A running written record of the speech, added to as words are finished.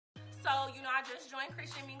So, you know, I just joined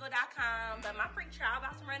ChristianMingle.com, but my free trial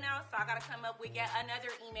about to run out, so I gotta come up with yet another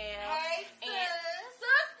email. Hey,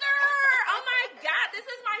 sister! Oh my God, this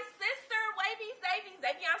is my sister, Wavy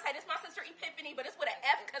Beyonce. This is my sister Epiphany, but it's with an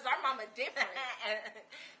F because our mama different.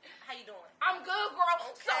 How you doing? I'm good, girl.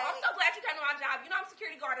 Okay. So I'm so glad you came to my job. You know I'm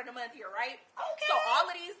security guard of the month here, right? Okay. So all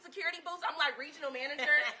of these security booths, I'm like regional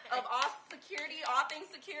manager of all security, all things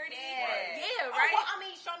security. Yeah. Yeah, right? Oh, well, I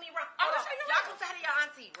mean, show me around. I'm gonna show you Y'all around. come say hi to your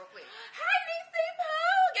auntie real quick. Hi, Niecy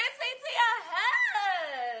Pooh. Get to a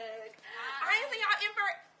hug. I ain't seen y'all in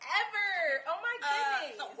forever. Oh my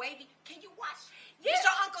goodness. So Wavy, can you watch? Yeah. This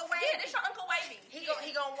your Uncle Wavy. Yeah, this your Uncle Wavy. He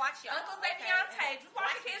gonna watch y'all. Uncle Beyonce. Just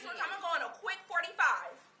watch the kids. I'm gonna go on a quick 45.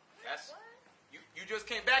 That's you just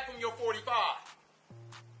came back from your 45.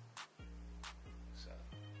 So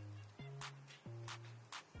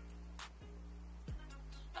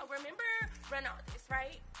Remember Ronaldus,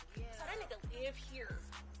 right? Yeah. So that nigga live here.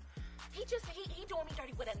 He doing me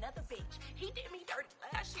dirty with another bitch. He did me dirty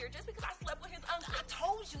last year just because I slept with his uncle. I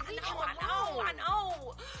told you, leave him I alone.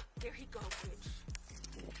 know. There he goes, bitch.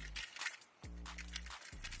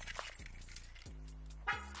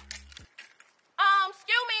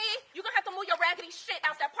 Excuse me. You're gonna have to move your raggedy shit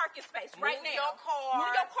out that parking space right Move now. your car.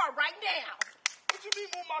 Move your car right now. what you mean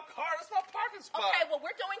move my car? That's my parking spot. Okay, well,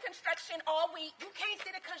 we're doing construction all week. You can't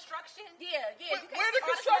see the construction. Yeah. Where You can't the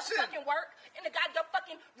see all this construction? motherfucking work, and the goddamn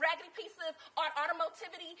fucking raggedy piece of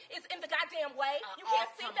automotivity is in the goddamn way. You can't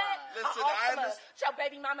see Altima. that? Listen, An I Altima. understand. Your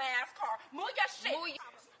baby mama ass car. Move your shit. Move your-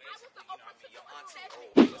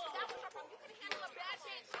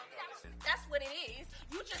 That's what it is.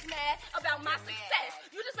 You just mad about my success.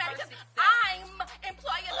 You just mad Her because success. I'm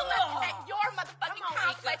employee of the month Ugh. at your motherfucking Come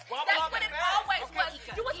on, complex. Ika. That's what it always Okay, was.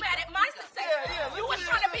 Ika, You was Ika, mad at my Ika. success. Yeah, You was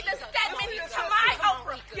listen trying to to be your the sister. Stedman Listen to to your my sister. Come on,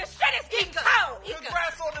 Oprah. Ika. Your shit is getting cold.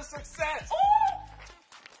 Congrats on the success.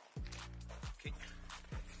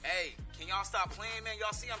 Hey, can y'all stop playing, man?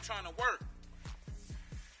 Y'all see I'm trying to work.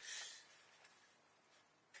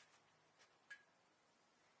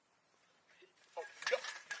 Oh, go.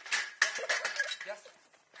 Yes.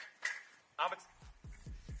 I'm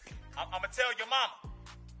gonna tell your mama.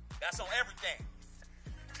 That's on everything.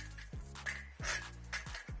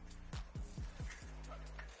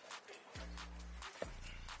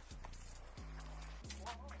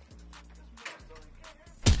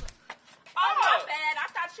 Oh, my bad. I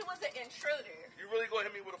thought you was an intruder. You really gonna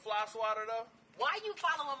hit me with a fly swatter though? Why you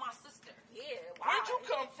following my sister? Yeah, why? Where'd you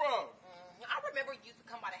come from? I remember you used to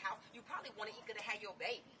come by the house. You probably wanted Ika to have your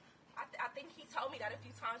baby. I think he told me that a few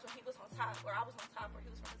times when he was on top, or I was on top, or he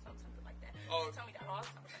was from the top, something like that. Oh. He told me that all the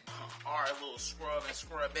time. All right, little scrub and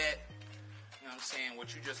scrubette. You know what I'm saying? What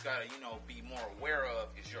you just gotta, be more aware of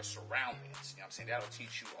is your surroundings. You know what I'm saying? That'll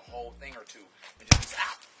teach you a whole thing or two. And just be,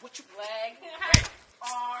 what you Leg, Hey,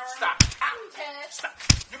 arm, stop. Ow. chest, Stop.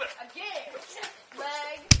 You better. again.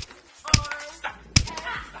 Leg, arm, Stop.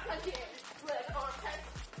 chest, again. Leg, arm, chest.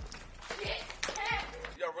 Yeah.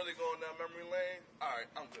 Y'all really going down memory lane? All right,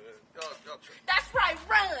 I'm good. Y'all trip. That's right,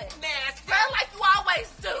 run. Nasty. Run like you always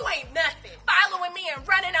do. You ain't nothing. Following me and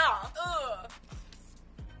running off. Ugh.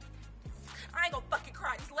 I ain't gonna fucking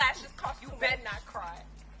cry. These lashes cost You better not cry.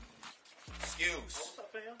 Excuse. What's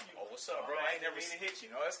up, fam? Oh, what's up, bro? I ain't never seen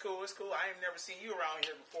you. No, it's cool. It's cool. I ain't never seen you around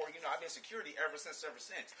here before. I've been security ever since.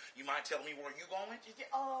 You mind telling me where you going?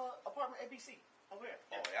 Apartment ABC. Over here.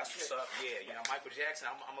 Oh, that's what's up. Yeah, Michael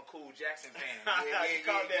Jackson. I'm a cool Jackson fan. You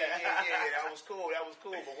called that. Yeah. That was cool.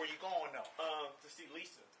 But where you going though? To see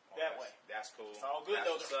Lisa. That way. That's cool. It's all good,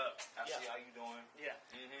 That's though. What's up? I Yeah. see how you doing. Yeah.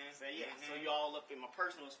 Mm-hmm. So so you all up in my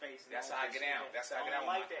personal space. And That's all how I this get shit. down. That's how I get don't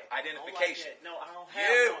down like with that. my identification. I don't like that. No, I don't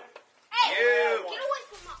have You. one. Hey, You. get away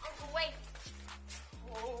from my Uncle Wavy.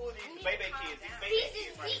 Oh, these need baby to calm kids. down. These baby This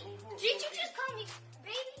kids. is Right? me. Did you just call me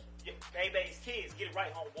baby? Yeah, baby's kids. Get it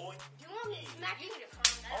right, homeboy. You want me to smack you to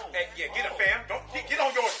calm down? Hey, yeah, get a fam. Don't get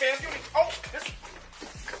on yours, fam. This.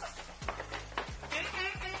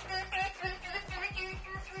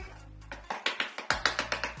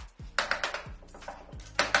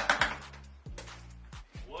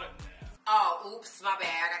 What now? Oh, oops, my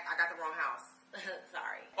bad. I got the wrong house.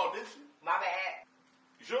 Sorry. Oh, did you? My bad.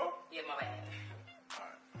 You sure? Yeah, my bad.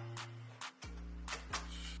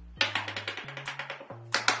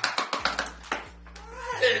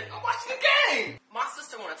 Hey, I'm watching the game. My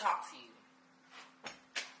sister want to talk to you.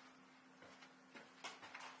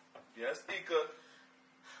 Yes, Ika.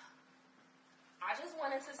 I just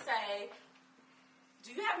wanted to say,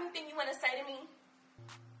 do you have anything you want to say to me?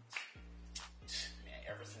 Man,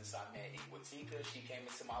 ever since I met Ika, she came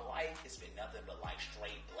into my life. It's been nothing but like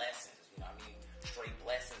straight blessings. You know what I mean? Straight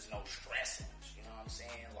blessings, no stressings. You know what I'm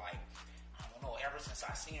saying? Like, I don't don't know. Ever since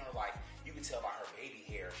I seen her, like, you can tell by her baby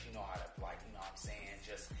hair, she know how to, like, you know what I'm saying?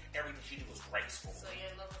 Just everything she do was graceful. So you're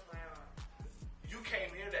in love with my arm. You came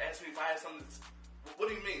here to ask me if I had something. What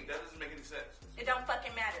do you mean? That doesn't make any sense. It don't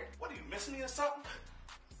fucking matter. What are you missing me or something?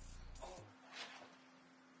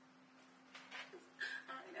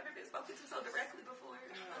 I ain't never been spoken to so directly before.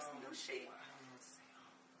 That's some new shit.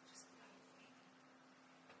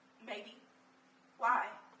 Maybe. Why?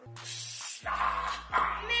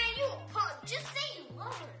 Man, you a punk. Just say you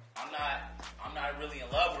love her. I'm not really in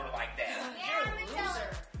love with her like that. Yeah, I'm a loser.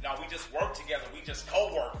 No, we just work together. We just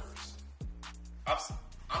co-workers.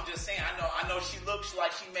 I'm just saying, I know she looks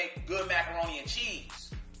like she make good macaroni and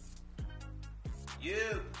cheese.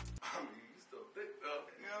 You. I mean, you still thick though.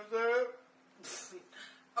 You know what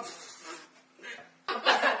I'm saying?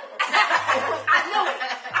 I knew it.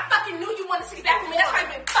 I fucking knew you wanted to see back with me. That's why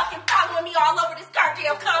you've been fucking following me all over this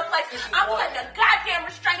goddamn complex. I'm putting a goddamn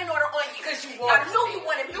restraining order on you. Because you I knew you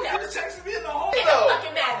wanted me You back. could have texted me in the hole It though. don't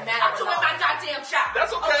fucking matter. I'm doing my goddamn job.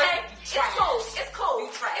 That's okay. It's cool. It's cool.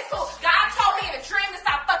 It's cool. God told me in a dream to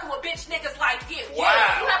stop fucking with bitch niggas like you. Wow.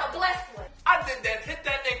 Yeah, you have a blessed one. I did that, hit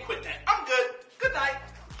that, then quit that. I'm good. Good night.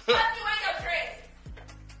 Fuck you ain't your dream.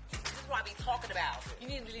 This is what I be talking about. You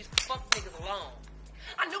need to leave fuck niggas alone.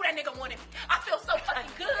 I knew that nigga wanted me. I feel so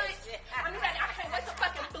fucking good. I knew that. I can't wait to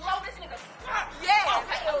fucking blow this nigga. Yeah.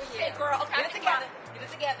 Okay, okay, girl. Okay, Get it together. Get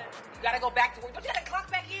it together. You gotta go back to work. Don't you gotta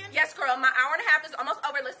clock back in? Yes, girl. My hour and a half is almost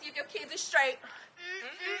over. Let's see if your kids is straight.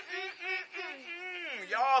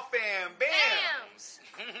 Y'all fam bams.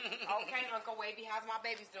 Okay, Uncle Wavy, how's my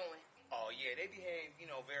babies doing? Oh yeah, they behave, you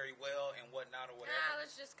know, very well and whatnot or whatever. Nah,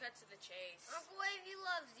 let's just cut to the chase. Uncle Wavy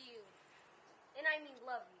loves you. And I mean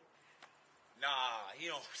love you. Nah, he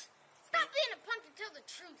don't. Stop being a punk to tell the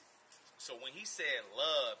truth. So when he said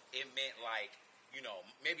love, it meant like, you know,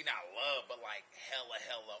 maybe not love, but like hella,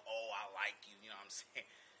 oh, I like you, you know what I'm saying?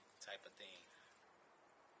 Type of thing.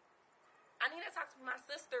 I need to talk to my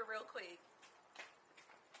sister real quick.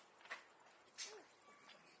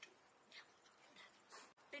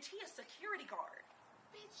 Bitch, he a security guard.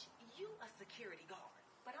 Bitch, you a security guard.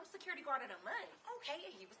 But I'm security guard of the month. Okay,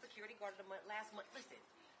 and he was security guard of the month last month. Listen,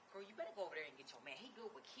 girl, you better go over there and get your man. He good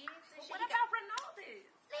with kids and shit. What He about Ronaldez?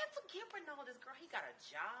 Man, forget Ronaldez, girl. He got a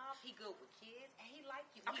job. He good with kids, and he like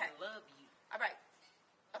you. Okay. He love you. All right.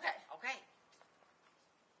 Okay. Okay.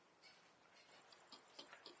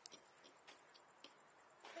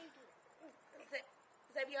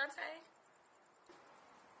 Is that Beyonce?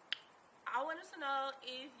 I wanted to know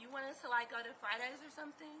if you wanted to like go to Fridays or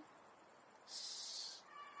something.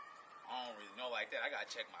 I don't really know like that. I gotta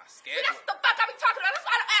check my See, schedule. that's what the fuck I be talking about. That's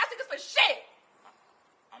why I don't ask niggas for shit.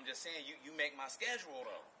 I'm just saying, you make my schedule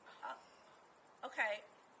though. Okay.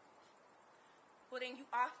 Well then you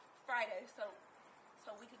off Friday, so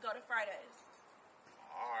we could go to Fridays.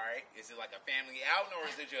 All right. Is it like a family outing or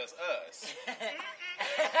is it just us? You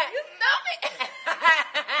stupid.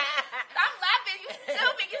 Stop laughing. You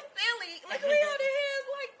stupid. You silly. Look at me on the hands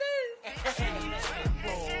like this.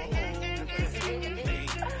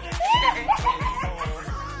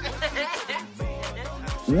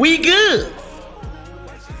 We good.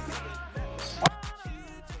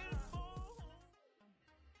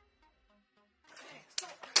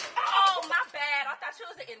 Oh, my bad. I thought you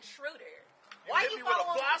was an intruder. Why Hit you me with a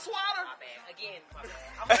following fly me? swatter? My bad. Again, my bad.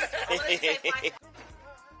 I'm gonna say fly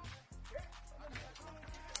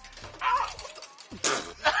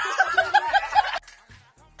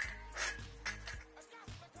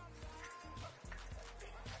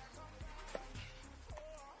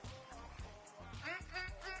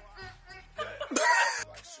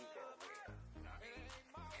Like super aware. You know what I mean?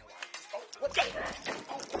 And like, Get it.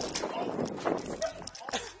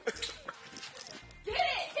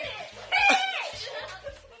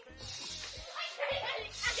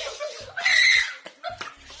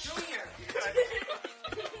 Junior.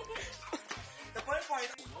 The funny part is,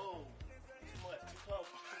 whoa, too much, too close.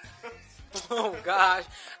 Oh gosh.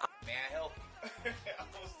 may I help you? I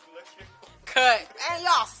was looking. Cut. And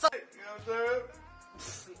y'all suck. You know what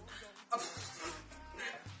I'm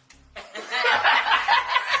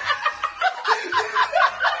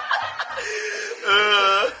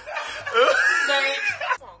saying?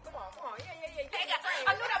 Come on. Yeah. Hey, I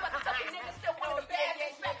knew that motherfucking nigga still wanted the bad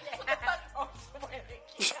bitch back. What the fuck?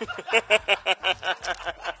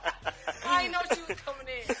 I didn't know she was coming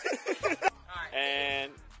in. Alright.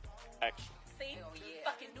 And action. See? Hell yeah.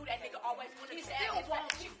 Fucking knew that nigga always wanted the bad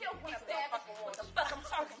bitch. He still wants the bad bitch. What the fuck I'm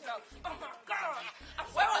talking about? Oh my god. I'm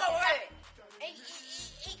so Wait.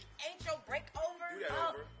 Ain't your break over? Do that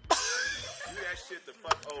over. Do that shit the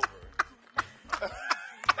fuck over.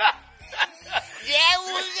 Yeah,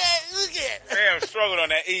 look at.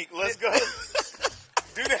 eat. Let's go.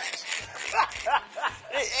 Do that.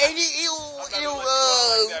 And you, I'm not gonna let you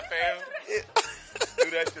go like that, fam. Do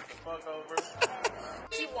that shit the fuck over.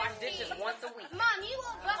 She wash dishes once a week. Mom, you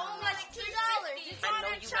will buy only like $2. You I know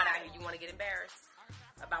you not out here. You want to get embarrassed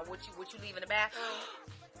about what you leave in the bathroom?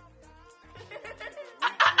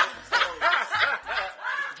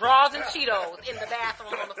 Drawers and Cheetos in the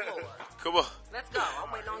bathroom on the floor. come on. Let's go.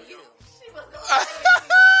 I'm waiting on you.